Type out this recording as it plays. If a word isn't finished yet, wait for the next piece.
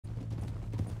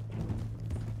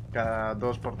cada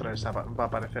 2 por 3 va a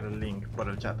aparecer el link por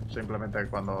el chat. Simplemente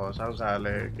cuando salga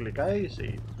le clicáis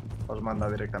y os manda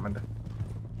directamente.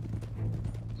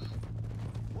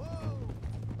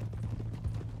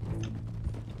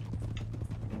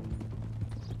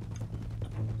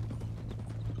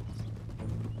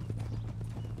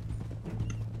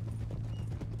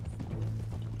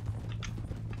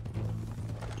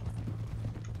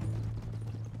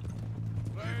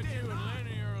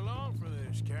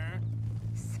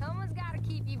 Someone's got to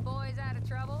keep you boys out of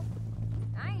trouble.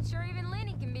 I ain't sure even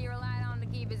Lenny can be relied on to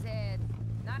keep his head.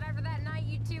 Not after that night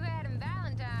you two had in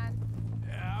Valentine.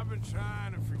 Yeah, I've been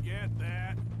trying to forget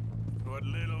that. What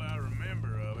little I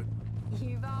remember of it.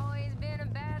 You've always been a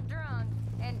bad drunk.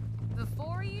 And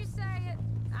before you say it,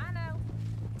 I know.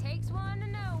 Takes one to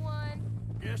know one.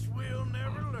 Guess we'll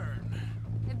never learn.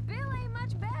 And Bill ain't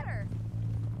much better.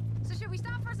 So should we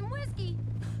stop for some whiskey?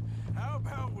 How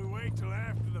about we wait till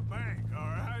after the bank,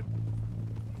 alright?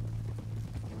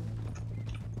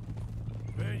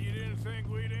 Bet you didn't think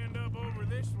we'd end up over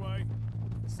this way.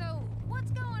 So,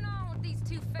 what's going on with these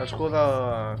two ¿Has families?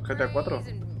 jugado GTA 4? Grays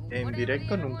and En whatever directo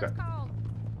the other nunca. one's called.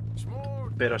 It's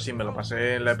more Pero sí me lo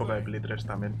pasé en la época de Play 3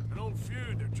 también. an old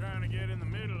feud they're trying to get in the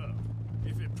middle of.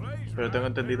 If it plays Pero tengo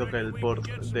right, entendido que el we port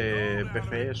can get some de gold out of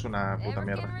PC it. es una puta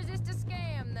Never can mierda. resist a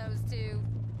scam, those two.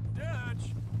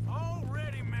 Dutch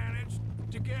already managed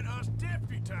to get us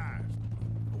deputized.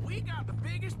 We got the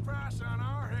biggest price on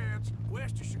our heads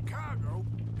west of Chicago,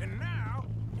 and now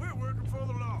we're working for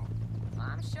the law.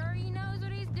 I'm sure he knows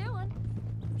what he's doing.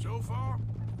 So far,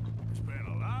 it's been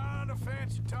a lot of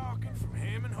fancy talking from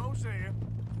him and Hosea,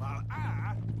 while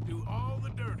I do all the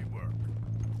dirty work.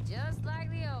 Just like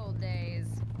the old days.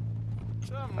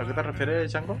 Something ¿A qué te like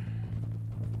refieres, Django? that.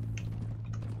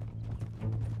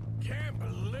 Can't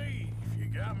believe you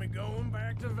got me going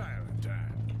back to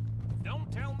Valentine.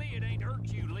 Don't tell me it ain't hurt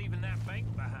you leaving that bank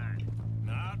behind.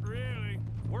 Not really.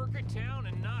 Work a town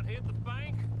and not hit the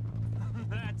bank?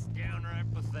 That's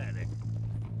downright pathetic.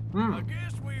 I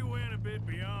guess we went a bit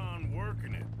beyond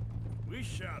working it. We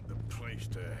shot the place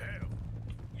to hell.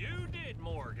 You did,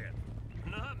 Morgan.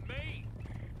 Not me.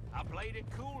 I played it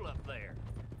cool up there.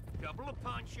 Couple of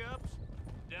punch-ups,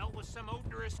 dealt with some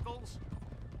O'Driscolls.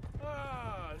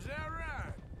 Ah, is that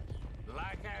right?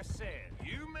 Like I said,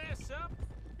 you mess up,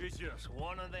 it's just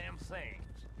one of them things.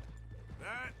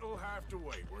 That'll have to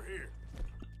wait. We're here.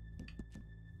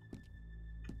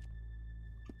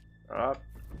 Ah,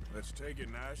 Let's take it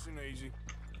nice and easy.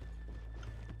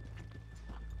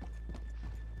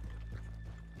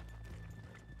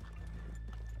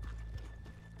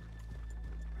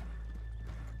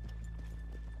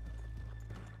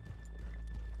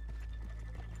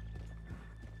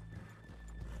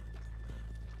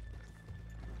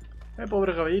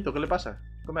 pobre caballito, ¿qué le pasa?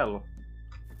 Come algo.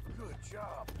 Good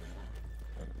job.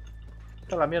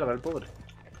 Está la mierda el pobre.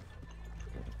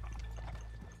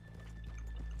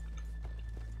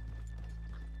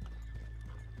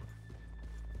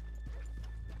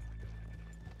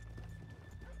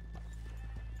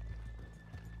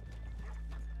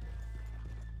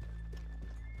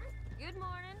 Good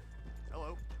morning.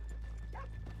 Hello.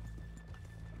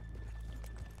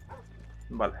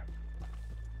 Vale.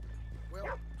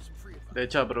 De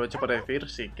hecho, aprovecho para decir,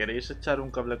 si queréis echar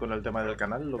un cable con el tema del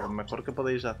canal, lo mejor que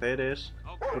podéis hacer es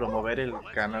promover el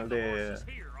canal del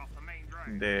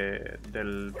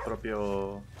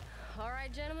propio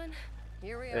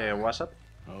WhatsApp,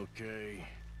 Okay.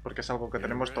 porque es algo que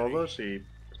tenemos todos y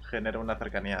genera una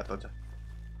cercanía tocha.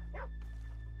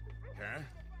 Huh?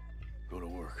 Go to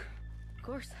work. Of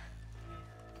course.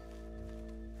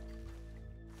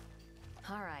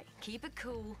 All right, keep it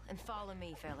cool and follow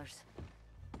me, fellers.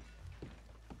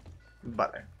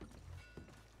 Vale.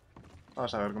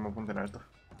 Vamos a ver cómo funciona esto.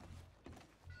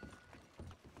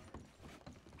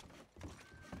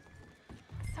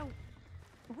 So,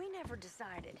 we never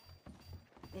decided.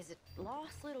 Is it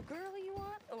lost little girl you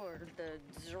want, or the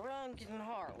drunken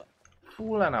harlot?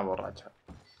 Fulana borracha.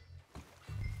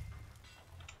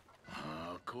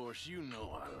 Of course, you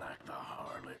know I like the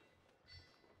harlot.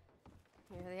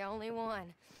 You're the only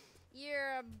one.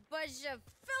 You're a bunch of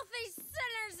filthy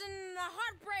sinners and the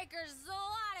heartbreakers, a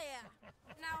lot of ya.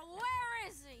 Now, where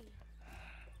is he?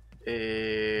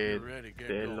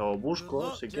 Te lo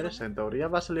busco, si quieres. En teoría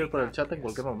va a salir por el chat en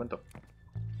cualquier momento.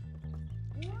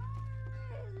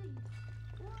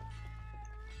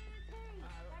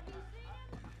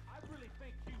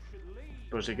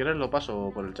 Pero si quieres lo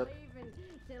paso por el chat.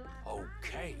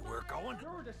 Okay, we're going.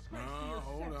 No,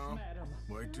 hold on.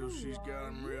 Wait till she's got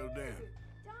him reeled in.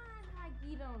 Like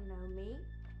you don't know me.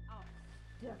 All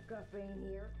stuck up in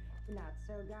here. Not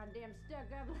so goddamn stuck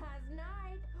up last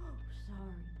night. Oh,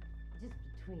 sorry. Just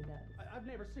between us. I've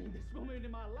never seen this woman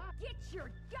in my life. Get your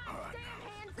goddamn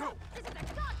hands up! This is a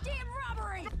goddamn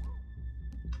robbery!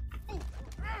 No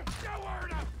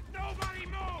word up! Nobody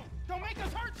move! Don't make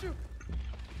us hurt you!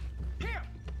 Here!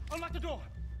 Unlock the door!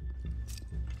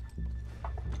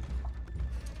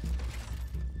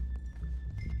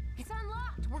 It's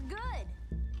unlocked. We're good.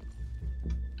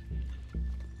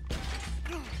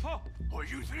 Oh,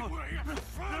 you think we're here?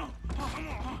 Come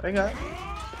on! Venga,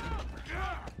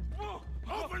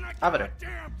 Open that abre.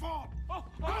 goddamn vault!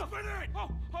 Open it!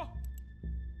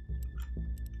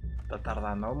 Está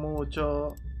tardando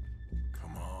mucho.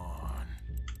 Come on.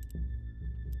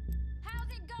 How's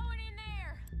it going in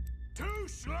there? Too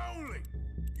slowly!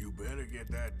 You better get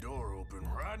that door open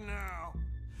right now.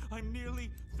 I'm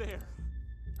nearly there.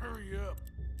 Hurry up.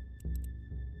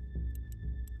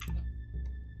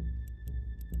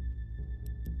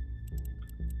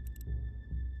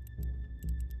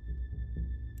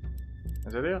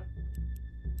 ¿En serio?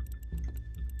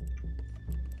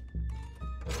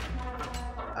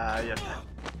 Ahí está.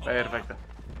 Perfecto.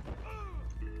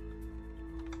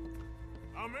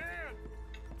 I'm in.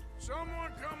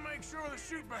 Someone come make sure the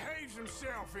chute behaves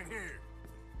himself in here.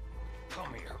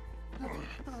 Come here.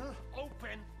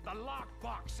 Open the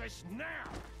lockboxes now!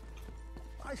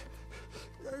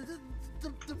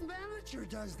 The manager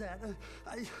does that.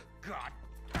 God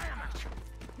damn it!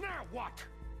 Now what?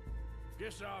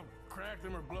 Guess I'll crack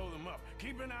them or blow them up.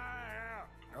 Keep an eye out.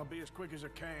 I'll be as quick as I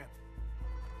can.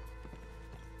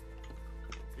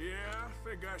 Yeah, I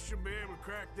think I should be able to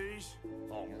crack these.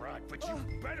 All right, but you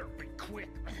better be quick.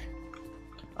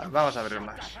 Vamos a Shut the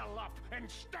abrirlas. hell up and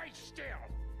stay still.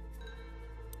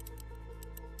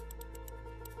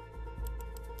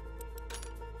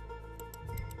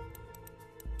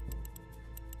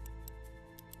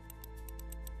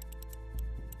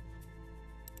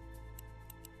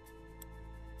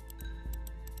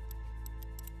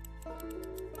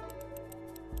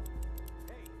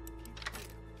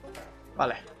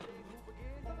 Vale.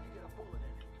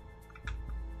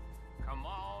 Come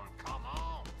on, come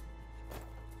on.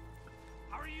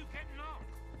 How are you getting on?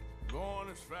 Going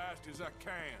as fast as I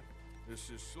can. This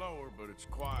is slower, but it's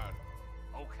quiet.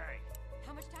 Okay.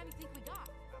 How much time do you think we got?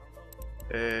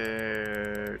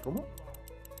 ¿Cómo?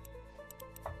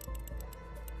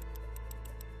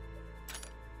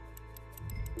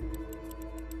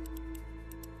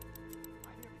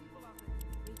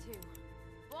 Me too.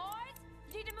 Boys,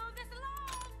 you need to move this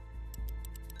along!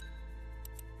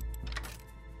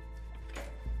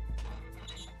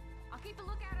 I'll keep a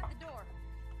lookout at the door.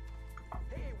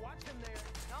 Hey, watch him there.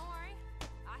 Don't worry.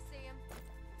 I see him.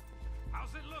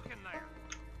 How's it looking there?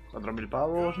 4.000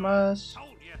 pavos más. Told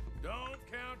you. Don't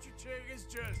count your chickens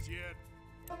just yet.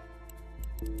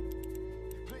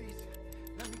 Please,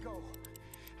 let me go.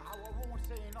 I won't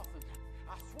say nothing.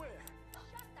 I swear.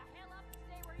 Shut the hell up and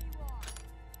stay where you are.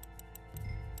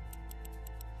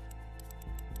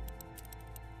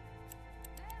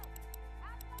 Bill,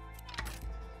 how's it going in there?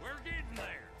 We're getting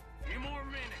there. Few more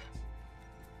minutes.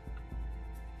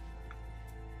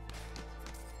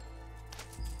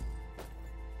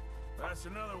 That's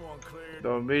another one cleared.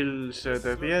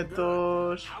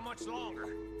 2.700. How much longer?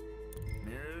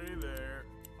 Nearly there.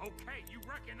 Okay, you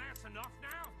reckon that's enough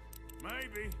now?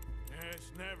 Maybe.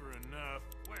 It's never enough.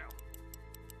 Well,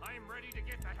 I am ready to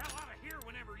get the hell out of here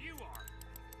whenever you are.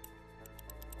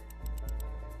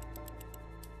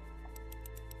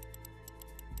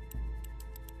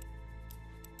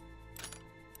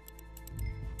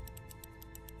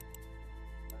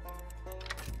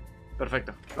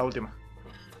 Perfecto, la última.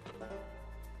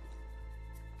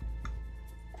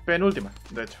 Penúltima,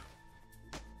 de hecho.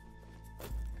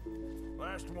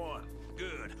 Last one.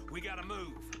 Good. We gotta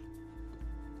move.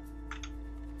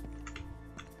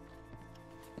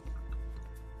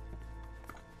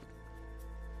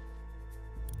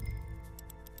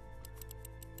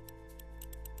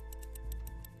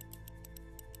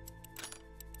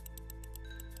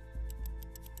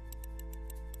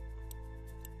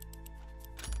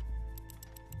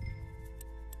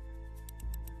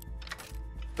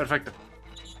 Perfecto.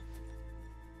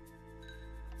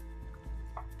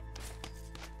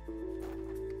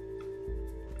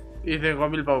 Y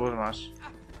 5.000 pavos más.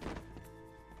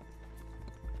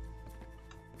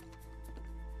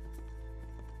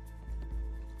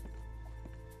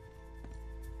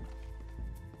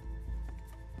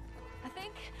 I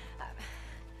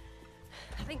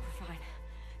think we're fine.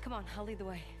 Come on, I'll lead the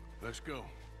way. Let's go.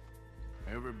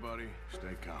 Everybody,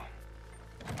 stay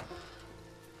calm.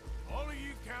 All of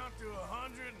you count to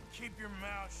 100 and keep your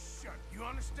mouth shut. You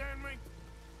understand me?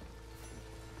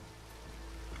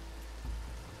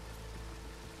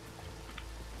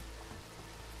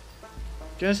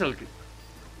 ¿Quién es el que...?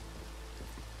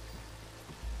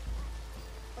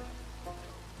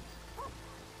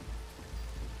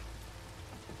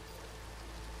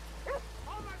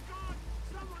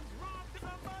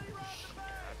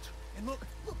 And look,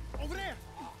 over there.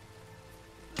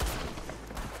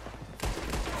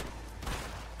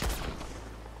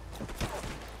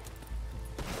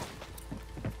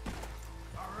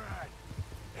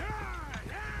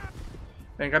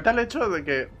 Me encanta el hecho de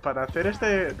que para hacer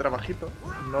este trabajito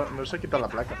no se quita la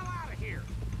placa.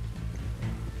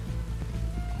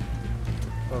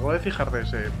 Me acabo de fijar de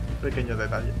ese pequeño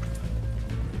detalle.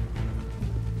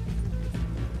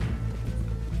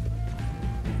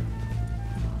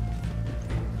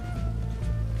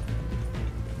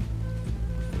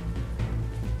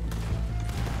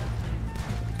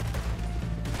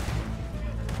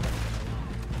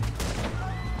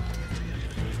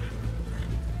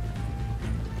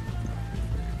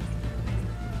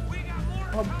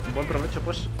 Oh, buen provecho,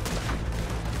 pues.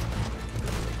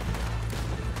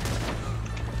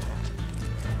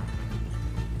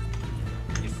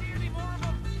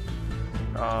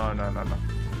 No.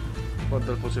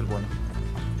 Ponte el fusil bueno.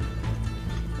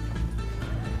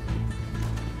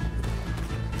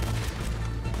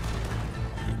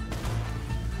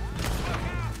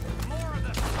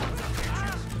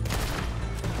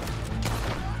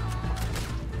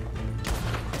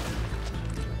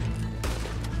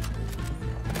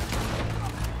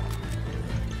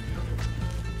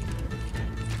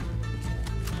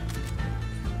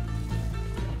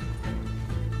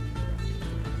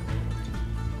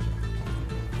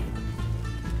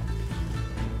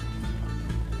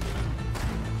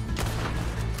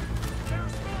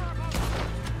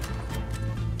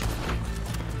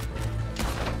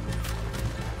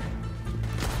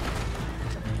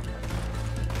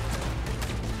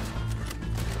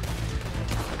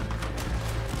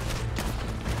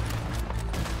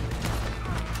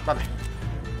 Vale.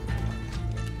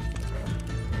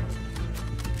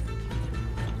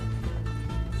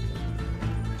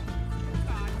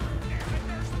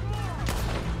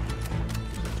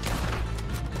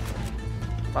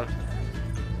 Vale.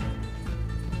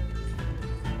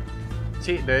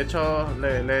 Sí, de hecho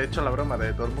le he hecho la broma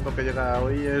de todo el mundo que llega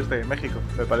hoy es de México.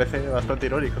 Me parece bastante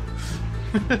irónico.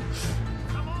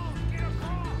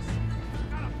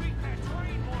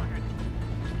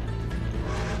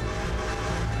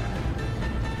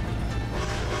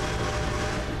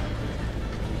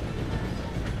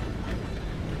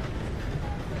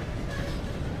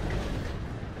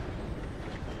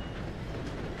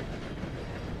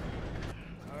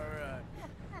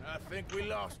 We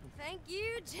lost him. Thank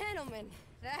you, gentlemen.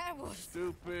 That was...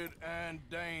 Stupid and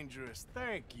dangerous.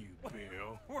 Thank you,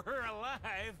 Bill. We're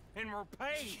alive and we're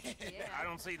paid. Yeah. I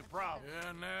don't see the problem.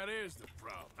 Yeah, and that is the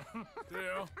problem.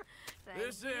 Still,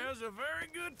 this is a very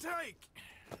good take.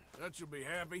 That you'll be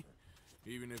happy,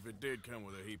 even if it did come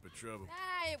with a heap of trouble.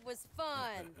 Ah, it was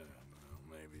fun.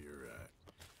 Well, maybe you're right.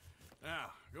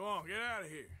 Now, go on, get out of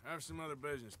here. I have some other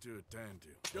business to attend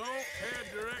to. Don't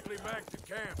head directly back to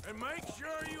camp, and make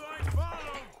sure you ain't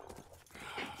followed.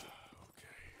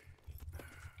 Okay.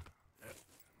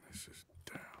 This is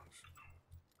Downs.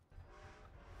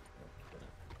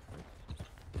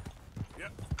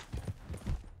 Yep.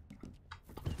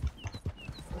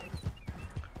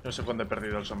 No sé cuándo he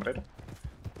perdido el sombrero.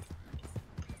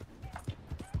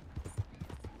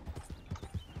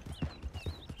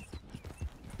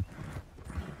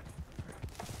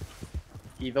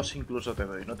 Y 2 incluso te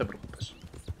doy, no te preocupes.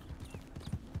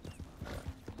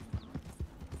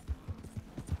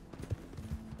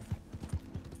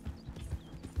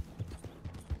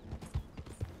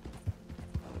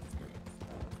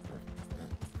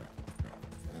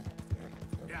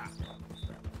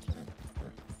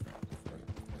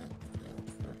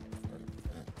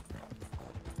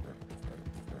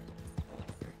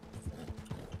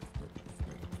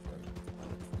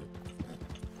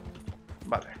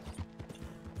 Vale.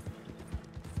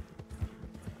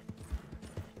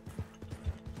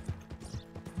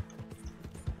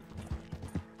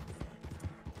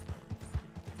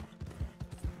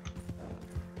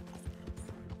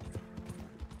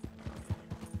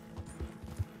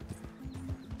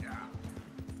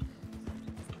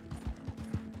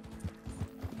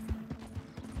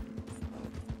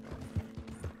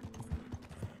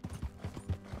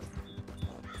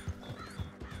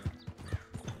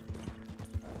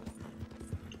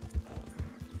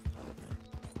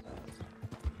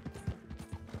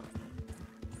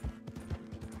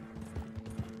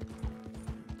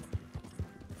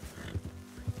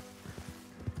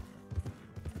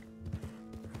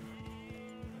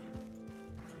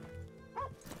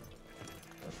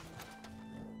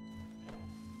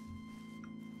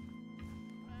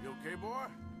 boy.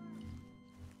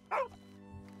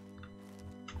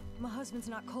 My husband's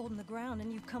not cold in the ground,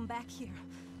 and you've come back here.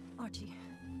 Archie,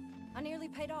 I nearly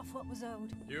paid off what was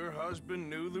owed. Your husband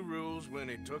knew the rules when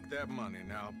he took that money.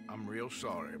 Now, I'm real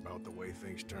sorry about the way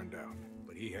things turned out.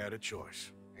 But he had a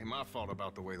choice. Ain't my fault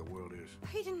about the way the world is.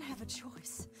 He didn't have a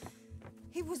choice.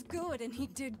 He was good, and he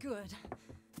did good.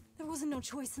 There wasn't no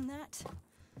choice in that.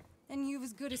 And you've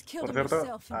as good as killed Por him cierto,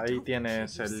 yourself. and ahí don't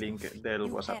tienes kill el link yourself. del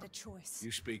You WhatsApp. had a choice.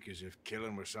 You speak as if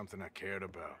killing was something I cared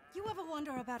about. You ever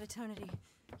wonder about eternity?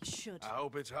 You should. I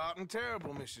hope it's hot and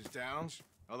terrible, Mrs. Downs.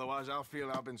 Otherwise, I'll feel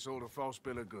I've been sold a false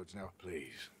bill of goods. Now,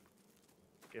 please,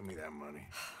 give me that money.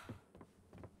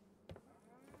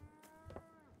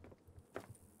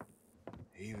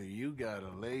 Either you got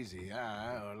a lazy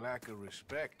eye or lack of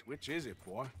respect. Which is it,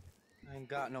 boy? I ain't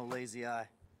got no lazy eye.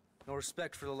 No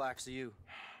respect for the likes of you.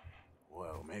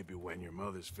 Well, maybe when your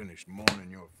mother's finished mourning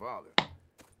your father,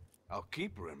 I'll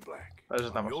keep her in black Eso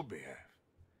on estamos. your behalf.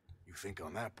 You think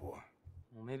on that, boy?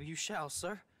 Well, maybe you shall,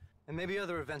 sir. And maybe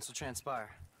other events will transpire.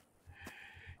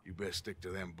 You best stick to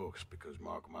them books, because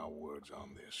mark my words on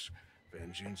this.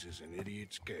 Vengeance is an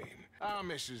idiot's game. Ah,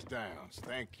 Mrs. Downs,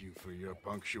 thank you for your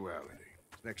punctuality.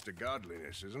 It's next to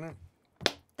godliness, isn't it?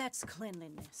 That's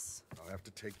cleanliness. I'll have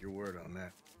to take your word on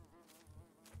that.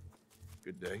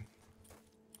 Good day.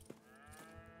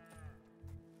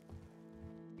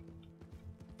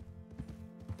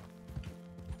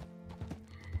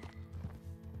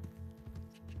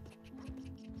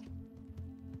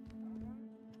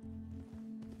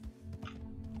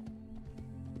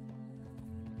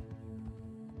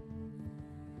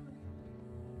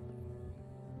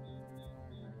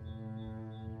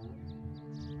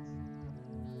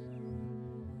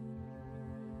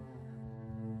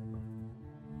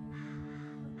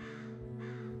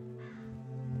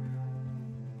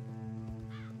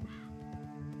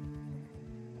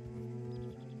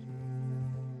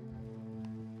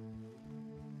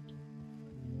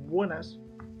 Buenas.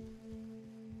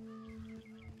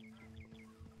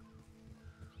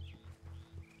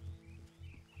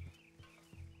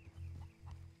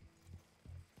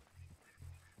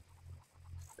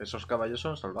 Esos caballos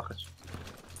son salvajes.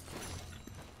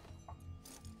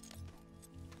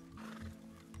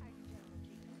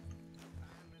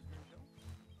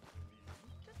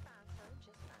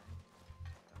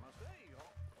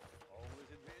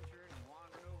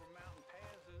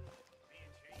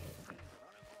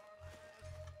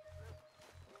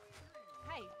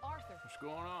 Hey, Arthur. What's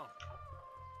going on?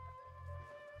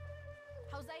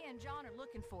 Hosea and John are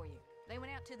looking for you. They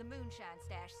went out to the moonshine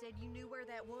stash, said you knew where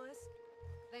that was.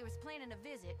 They was planning a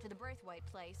visit to the Braithwaite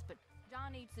place, but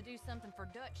John needs to do something for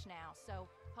Dutch now, so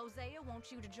Hosea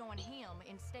wants you to join him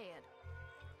instead.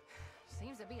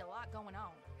 Seems to be a lot going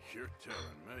on. You're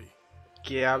telling me.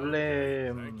 Que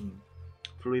hable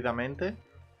fluidamente,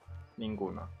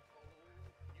 ninguno.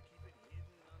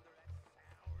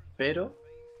 Pero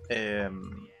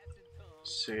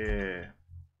sé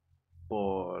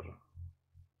por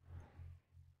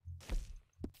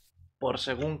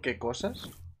según qué cosas,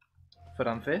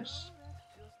 francés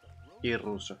y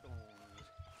ruso.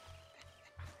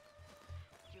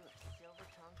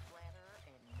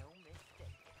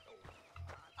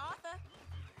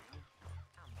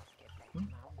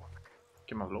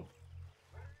 ¿Qué me habló?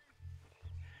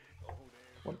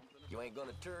 Bueno. You ain't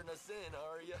gonna turn us in,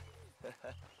 are you?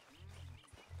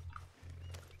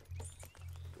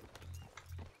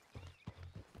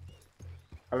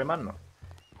 Alemán no.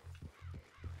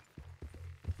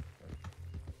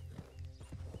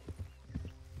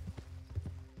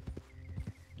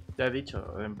 Ya he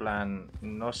dicho, en plan,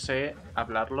 no sé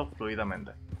hablarlo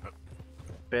fluidamente.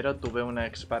 Pero tuve una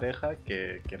expareja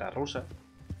que era rusa.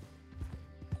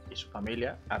 Y su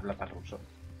familia hablaba ruso.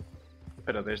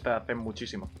 Pero de esta hace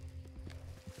muchísimo.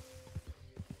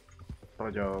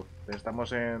 Rollo,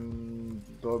 estamos en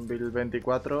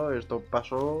 2024, esto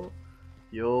pasó.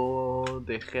 Yo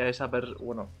dejé a esa persona.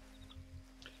 Bueno,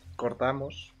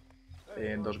 cortamos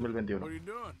en 2021. What are you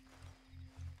doing?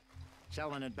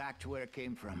 Selling it back to where it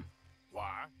came from.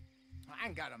 Why? I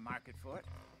ain't got a market for it.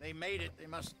 They made it. They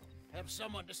must have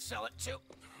someone to sell it to.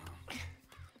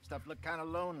 Stuff look kind of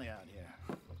lonely out here.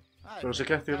 Pero sí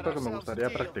que es cierto que me gustaría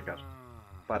practicar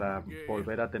para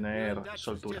volver a tener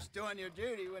soltura. Just doing your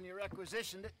duty when you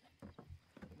requisitioned it.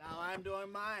 Now I'm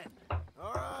doing mine.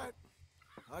 All right.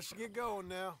 I should get going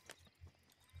now.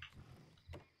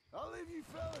 I'll leave you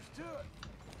fellas to it.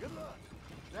 Good luck.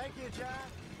 Thank you, John.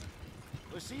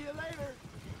 We'll see you later.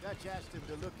 Dutch asked him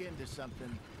to look into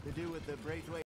something to do with the Braithwaite